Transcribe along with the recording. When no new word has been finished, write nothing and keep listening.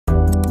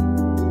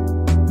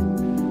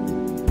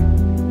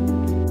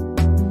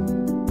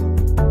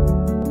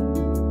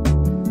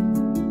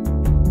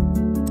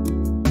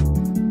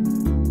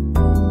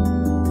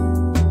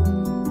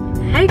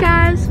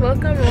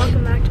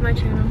my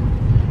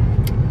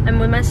channel. I'm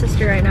with my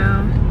sister right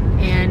now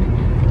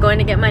and going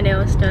to get my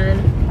nails done.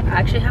 I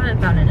actually haven't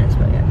found an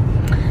inspo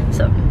yet,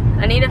 so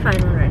I need to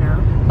find one right now.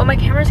 Oh, my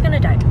camera's gonna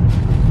die.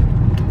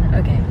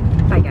 Okay,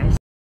 bye guys.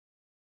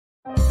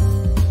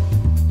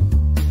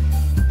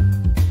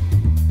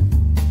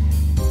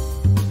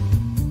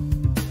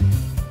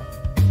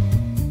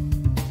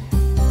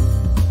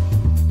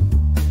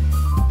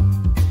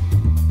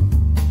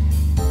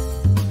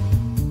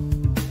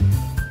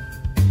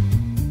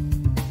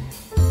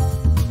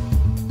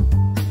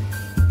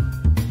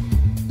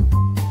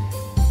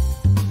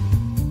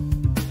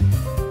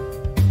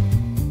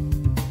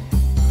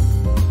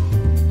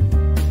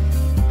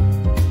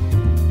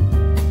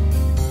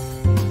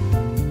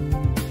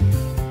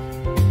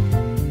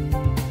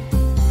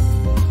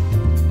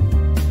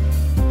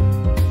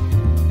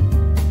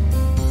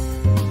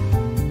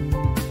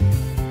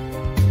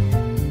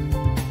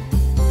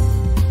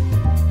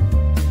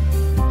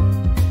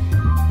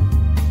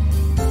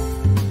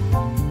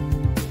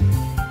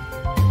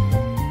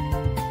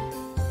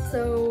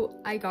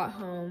 I got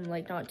home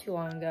like not too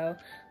long ago,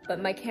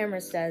 but my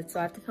camera's dead, so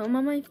I have to film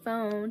on my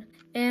phone.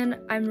 And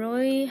I'm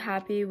really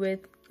happy with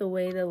the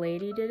way the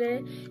lady did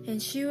it,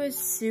 and she was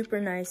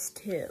super nice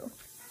too.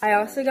 I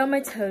also got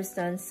my toes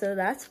done, so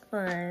that's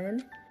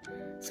fun.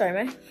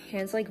 Sorry, my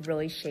hand's like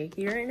really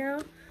shaky right now.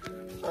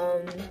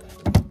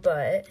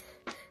 But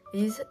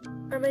these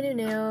are my new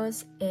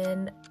nails,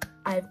 and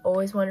I've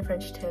always wanted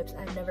French tips.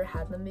 I've never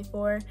had them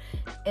before,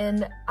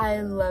 and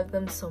I love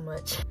them so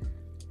much.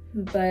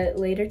 But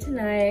later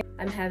tonight,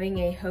 I'm having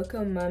a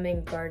hoco mum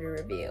and garter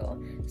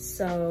reveal.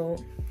 So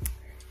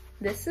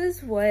this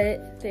is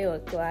what they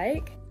look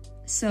like.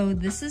 So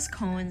this is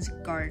Colin's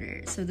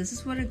garter. So this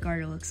is what a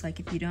garter looks like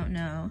if you don't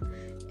know.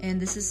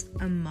 And this is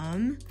a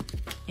mum.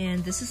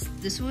 And this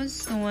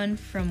was the one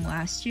from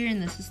last year,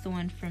 and this is the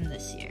one from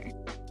this year.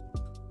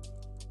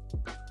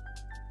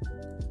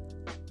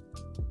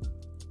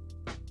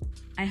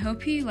 I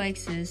hope he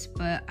likes this,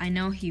 but I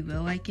know he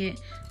will like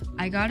it.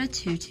 I got a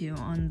tutu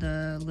on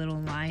the little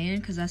lion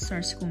because that's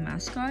our school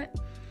mascot.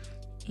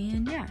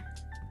 And yeah.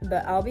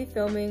 But I'll be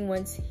filming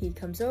once he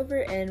comes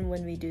over and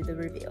when we do the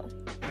reveal.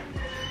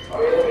 All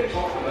right, let me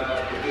talk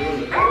about during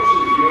the course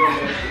of your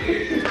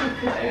investigation,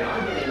 and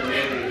I'm going to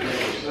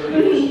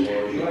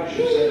make you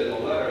actually said in the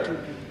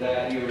letter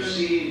that you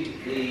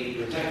received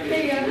the protected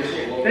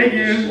whistleblower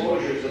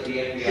disclosures that the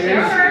FBI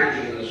is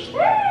engaging in this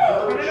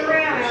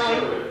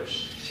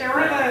Show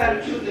her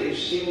the, two things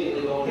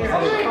seemingly going here,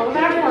 hold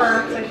that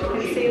work so you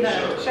can see the,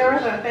 show her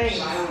the things.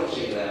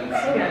 silencing them.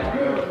 Show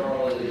her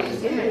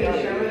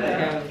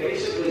the,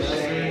 Basically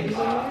saying,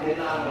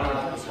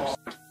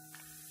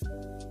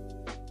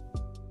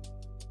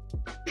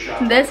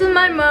 This is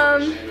my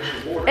mom.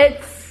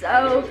 It's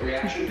so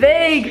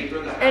big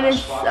and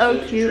it's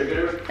so cute.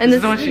 And this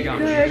is the one she got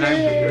me, and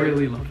I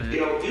really love it.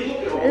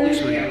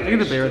 It's really good. Look at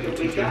the bear with the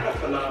tutu.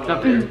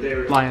 Not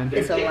bear, lion.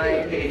 It's a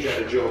lion.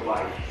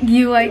 Do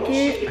you like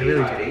it? I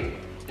really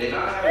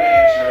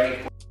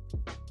do.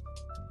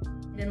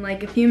 In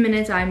like a few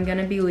minutes, I'm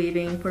gonna be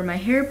leaving for my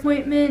hair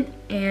appointment,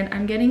 and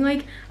I'm getting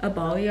like a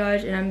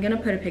balayage, and I'm gonna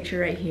put a picture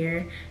right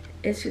here.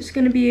 It's just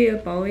gonna be a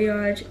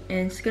balayage,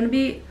 and it's gonna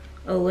be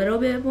a little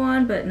bit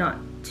blonde, but not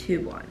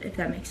too blonde, if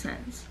that makes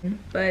sense.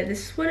 But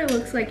this is what it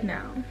looks like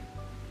now.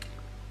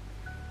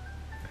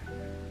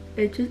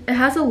 It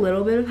has a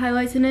little bit of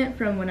highlights in it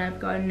from when I've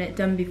gotten it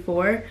done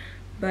before,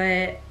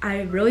 but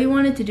I really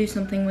wanted to do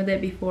something with it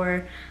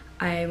before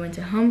I went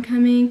to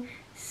homecoming.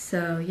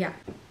 So yeah,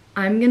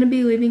 I'm gonna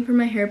be leaving for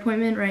my hair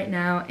appointment right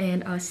now,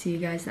 and I'll see you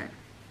guys then.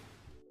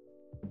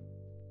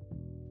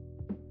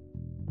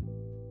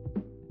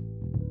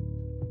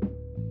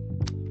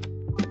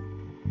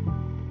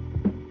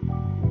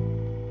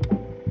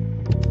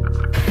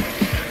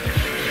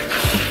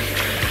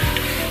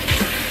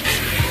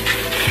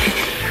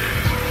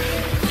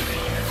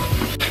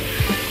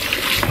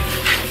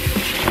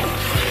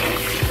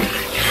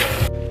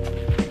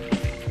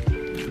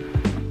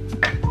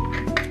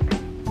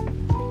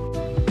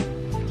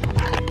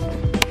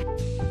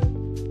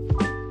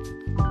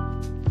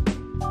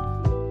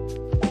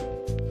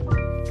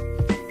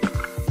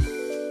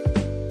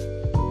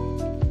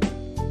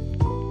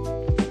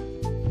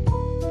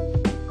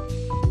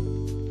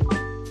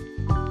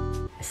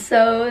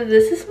 So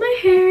this is my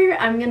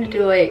hair. I'm gonna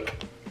do like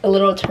a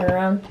little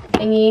turnaround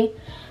thingy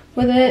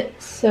with it.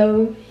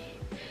 So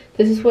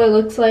this is what it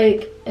looks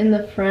like in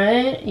the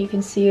front. You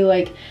can see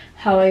like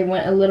how I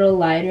went a little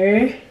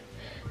lighter.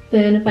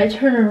 Then if I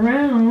turn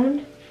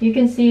around, you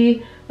can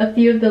see a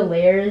few of the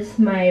layers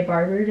my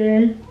barber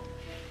did.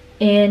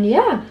 And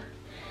yeah,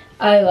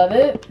 I love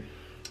it.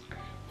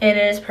 And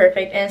it is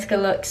perfect, and it's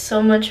gonna look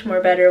so much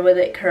more better with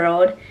it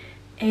curled.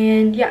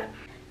 And yeah.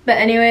 But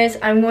anyways,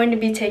 I'm going to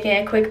be taking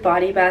a quick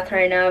body bath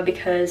right now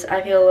because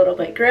I feel a little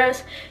bit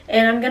gross,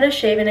 and I'm gonna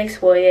shave and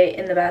exfoliate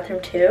in the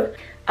bathroom too.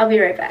 I'll be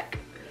right back.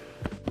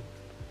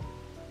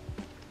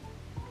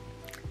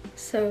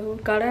 So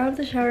got out of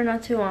the shower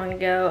not too long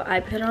ago.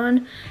 I put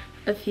on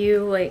a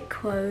few like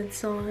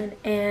clothes on,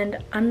 and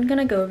I'm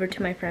gonna go over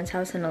to my friend's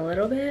house in a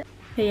little bit.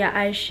 But yeah,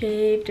 I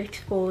shaved,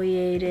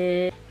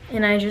 exfoliated,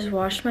 and I just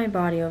washed my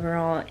body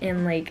overall,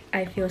 and like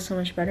I feel so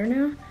much better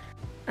now.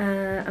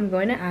 I'm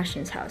going to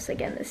Ashton's house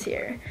again this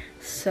year,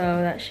 so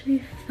that should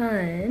be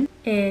fun.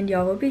 And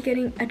y'all will be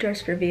getting a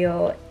dress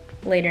reveal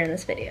later in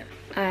this video.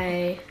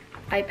 I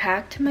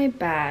packed my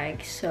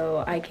bag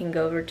so I can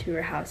go over to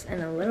her house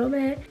in a little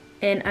bit,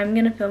 and I'm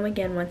gonna film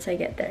again once I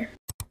get there.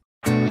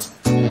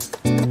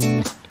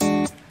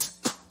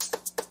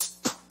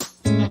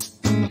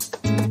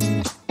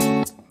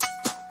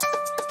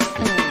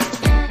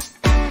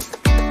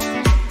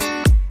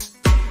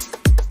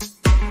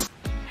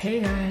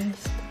 Hey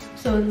guys,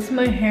 so this is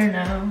my hair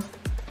now.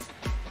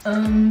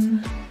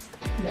 Yeah,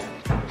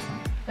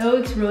 it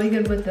looks really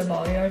good with the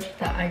balayage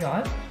that I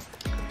got.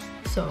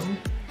 So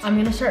I'm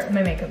gonna start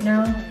my makeup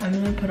now. I'm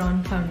gonna put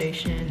on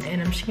foundation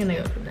and I'm just gonna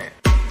go from there.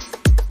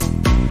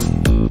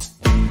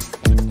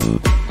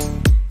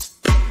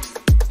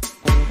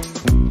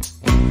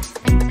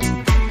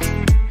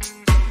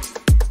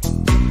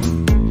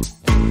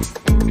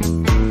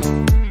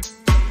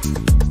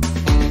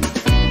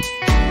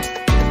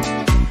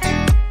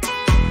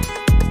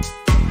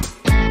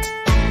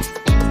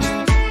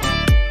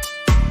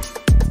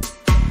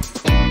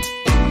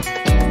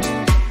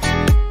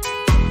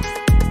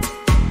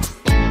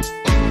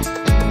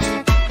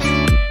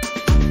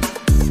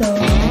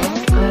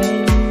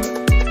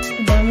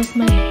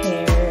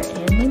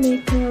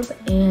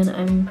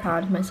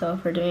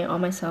 Myself for doing it all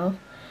myself,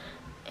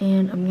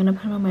 and I'm gonna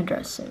put on my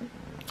dress soon.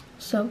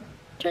 So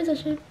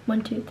transition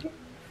 1, 2,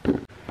 3.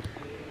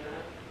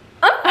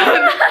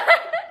 Oh.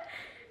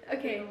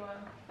 Okay,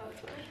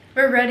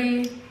 we're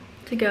ready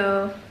to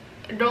go.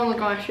 Don't look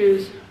at my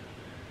shoes.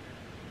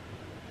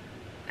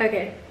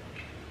 Okay,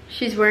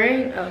 she's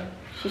wearing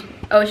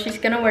she's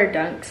gonna wear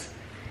dunks,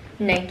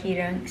 Nike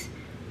dunks.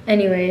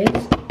 Anyways,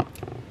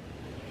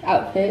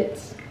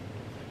 outfits.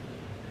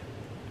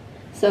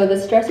 So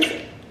this dress is,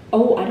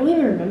 oh, I don't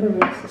even remember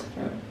where this is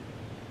from.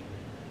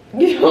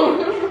 You don't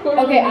remember?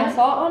 Okay, I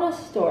saw it on a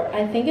store.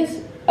 I think it's,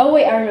 oh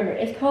wait, I remember.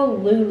 It's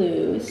called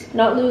Lulu's.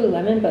 Not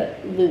Lululemon,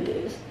 but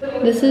Lulu's.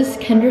 This is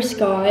Kendra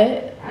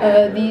Scott.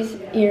 These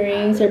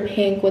earrings are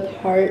pink with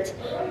hearts.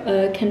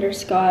 Kendra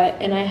Scott,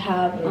 and I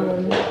have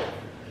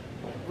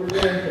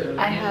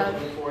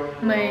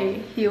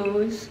my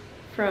heels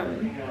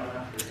from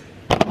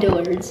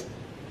Dillard's.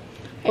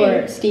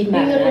 Or Steve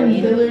Madden, I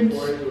mean. Dillard's.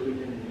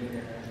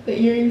 The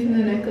earrings and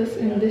the necklace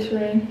and this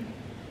ring.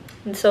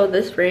 And so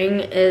this ring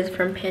is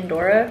from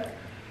Pandora.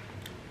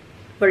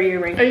 What are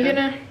your rings? Are you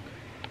gonna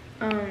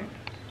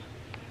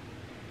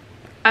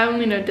I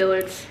only know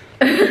Dillard's.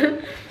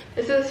 This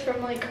is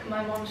from like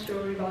my mom's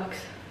jewelry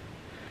box.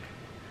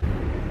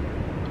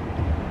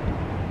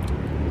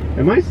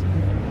 Am I?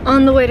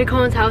 On the way to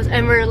Colin's house,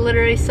 and we're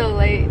literally so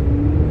late.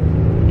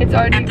 It's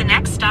already at the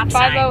next stop 5:08.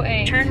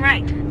 sign. Turn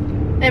right.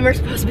 And we're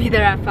supposed to be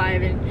there at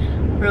 5, and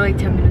we're like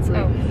 10 minutes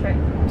late. Oh, right.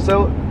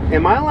 So,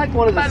 am I like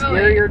one of the 5:08.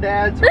 scarier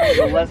dads or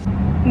the less?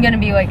 I'm gonna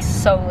be like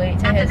so late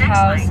to At the his next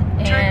house,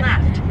 line, turn and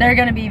left. they're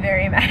gonna be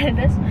very mad at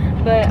us.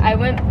 But I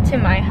went to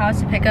my house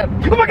to pick up.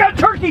 Oh my god,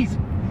 turkeys!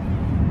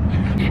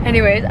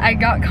 Anyways, I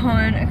got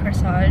Colin a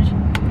corsage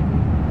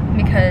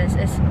because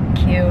it's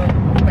cute.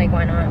 Like,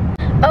 why not?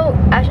 Oh,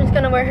 Ashton's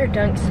gonna wear her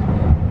dunks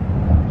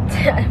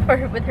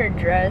with her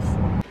dress.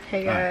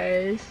 Hey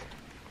guys,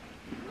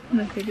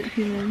 my favorite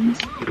humans.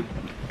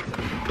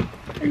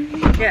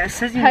 Yeah, it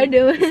says you, How you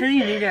doing? It says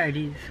you need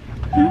IDs.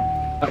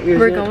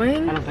 We're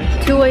going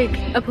to like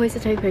a place to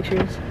take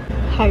pictures.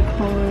 Hi,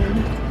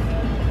 Colin.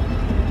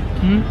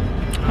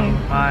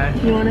 Hi.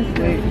 You want to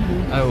say?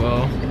 I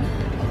will.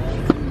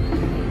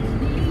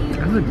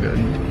 I look good.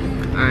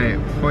 Alright,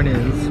 point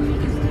is,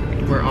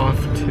 we're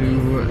off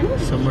to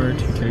somewhere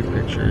to take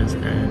pictures,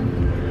 and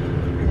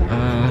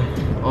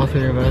all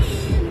 3 of us.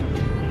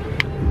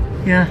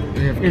 Yeah,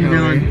 We have and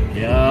Kelly. Dylan.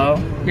 Yo.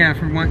 Yeah,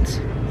 for once.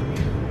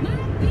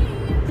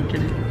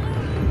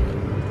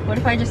 What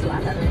if I just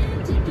laugh at it?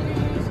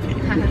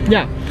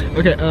 Yeah.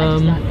 Okay.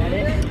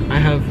 I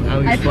have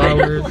Allie's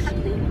flowers,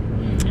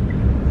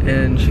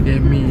 and she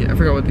gave me. I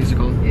forgot what these are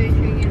called.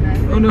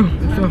 Oh no!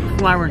 It fell.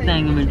 Flower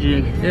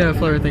thingamajig. Yeah,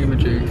 flower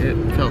thingamajig. It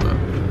fell though.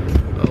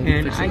 Oh,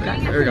 And fix I it. got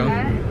There we go.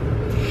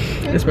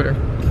 It's better.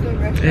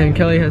 And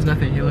Kelly has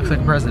nothing. He looks like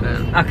a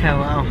president. Okay,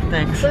 well,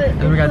 thanks.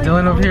 And we got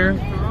Dylan over here.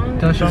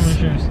 Dylan, show me your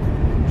shoes.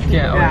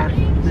 Yeah. Yeah,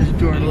 this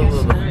door.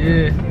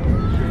 Yeah.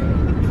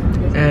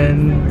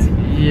 And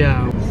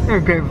yeah. You're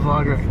a great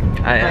vlogger.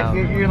 I am.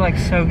 Like, you're like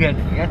so good.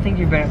 I think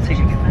you're better at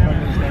taking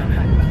photos now.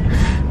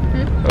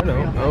 Oh no.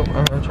 Oh,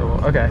 I'm in trouble.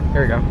 Okay,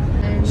 here we go.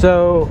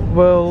 So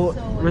we'll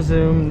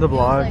resume the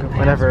vlog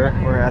whenever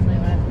we're at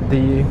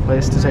the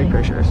place to take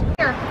pictures.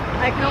 Here,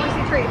 I can only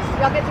see trees.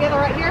 Y'all get together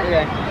right here?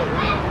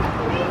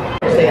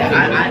 Hey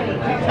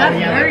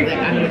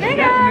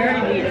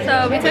guys! So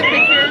we took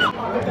pictures.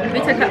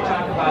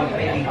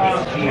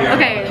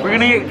 Okay, We're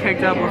gonna get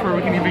kicked out before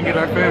we can even get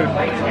our food.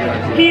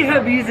 He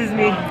abuses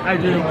me. I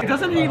do.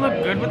 Doesn't he look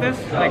good with this?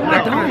 Like,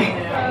 I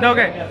don't. No,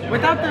 okay.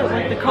 Without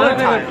the color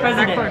tie.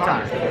 That color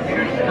tie.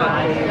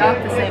 Y'all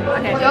look the same.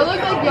 Okay. Y'all look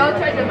like y'all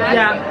tried to match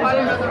the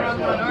color of the wrong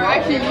one. Or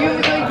actually, you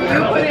look like you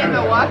put it in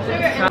the washer.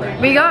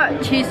 And We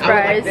got cheese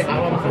fries,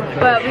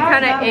 but we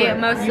kind of ate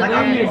most of it.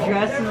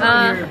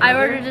 I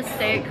ordered a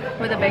steak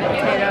with a baked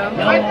potato.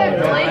 I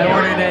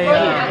ordered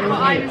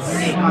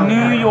a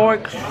New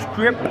York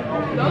strip.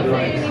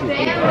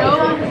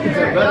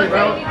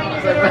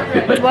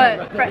 With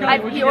what?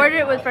 He ordered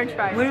it with French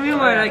fries. What do you mean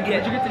what I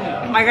get?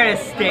 I got a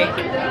steak.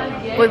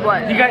 With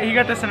what? You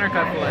got the center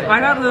cut fillet. I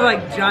got the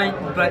like giant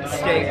butt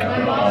steak.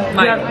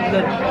 Like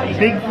the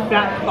big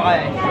fat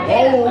thigh.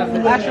 Oh,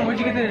 Ashton, what'd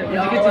you get the?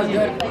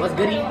 what's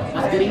goody?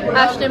 What's goody?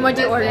 Ashton, what'd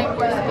you order?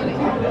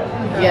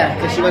 Yeah,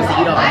 because she wants to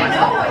eat all my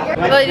stuff.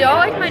 But y'all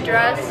like my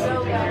dress?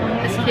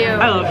 It's cute.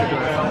 I love the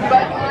dress.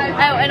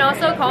 Oh, and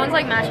also Colin's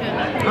like matching with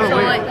me. So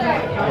like,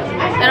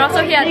 and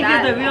also he had You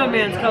get the that. real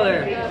man's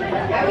color.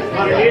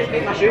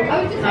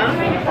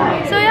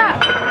 So yeah.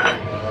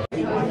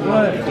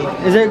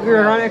 Is it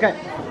ironic?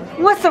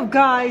 What's up,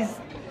 guys?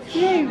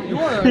 Thank you.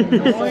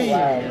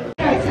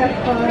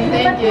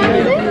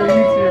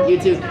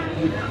 YouTube.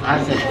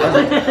 I said,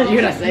 you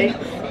gonna say?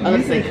 I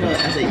was like, I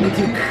said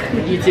YouTube.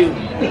 YouTube.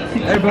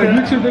 Hey, but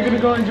YouTube, they're gonna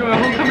go enjoy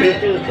homecoming.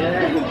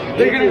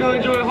 They're gonna go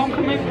enjoy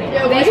homecoming.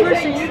 These were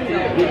 16.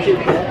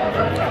 YouTube.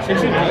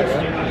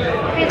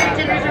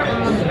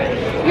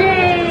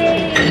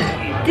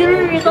 Yay!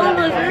 Dinner is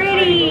almost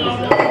ready.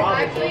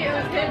 actually, it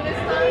was him this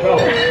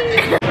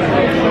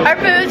time. Our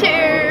food's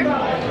here.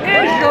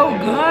 It's so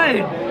good.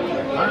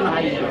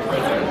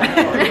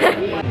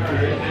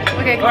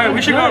 Okay. All right,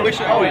 we should go. We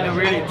should. Oh wait, no,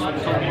 we already told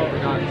them what we're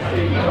done.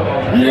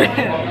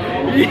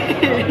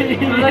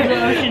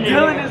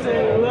 Dylan is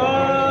in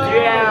love.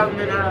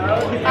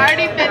 I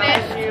already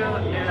finished.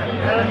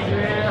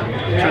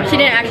 She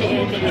didn't actually eat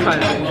anything. Try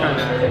that.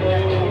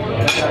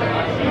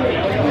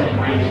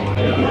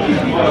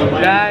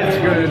 That's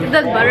good.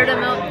 Does butter to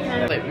milk?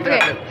 Okay,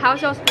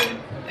 how's y'all's food?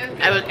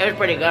 It was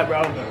pretty good,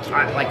 bro.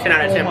 Like 10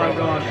 out of 10, bro.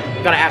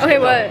 Gotta ask. Okay,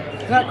 him, what?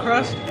 That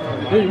crust.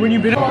 When you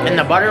bit it. And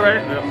the butter,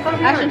 right?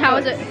 Ashton, how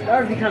was it? That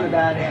would be kind of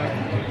bad.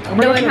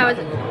 Dylan, how was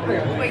it?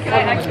 Wait, can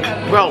I actually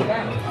have Bro.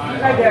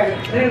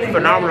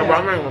 Phenomenal, bro.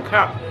 I'm not even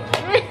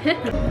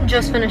cap.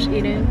 Just finished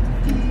eating.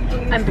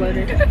 I'm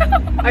bloated.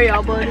 Are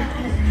y'all bloated?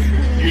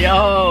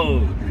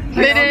 Yo.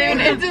 They didn't even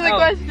answer the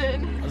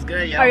question. What's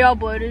good, yo? Are y'all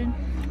bloated?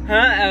 Huh?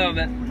 A little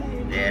bit.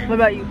 Yeah. What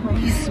about you?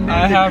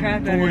 I have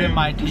food in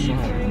my teeth.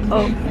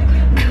 Oh.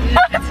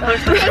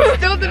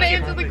 Still didn't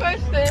answer the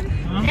question.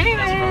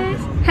 Anyways,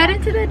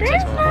 headed to the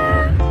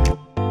dinner.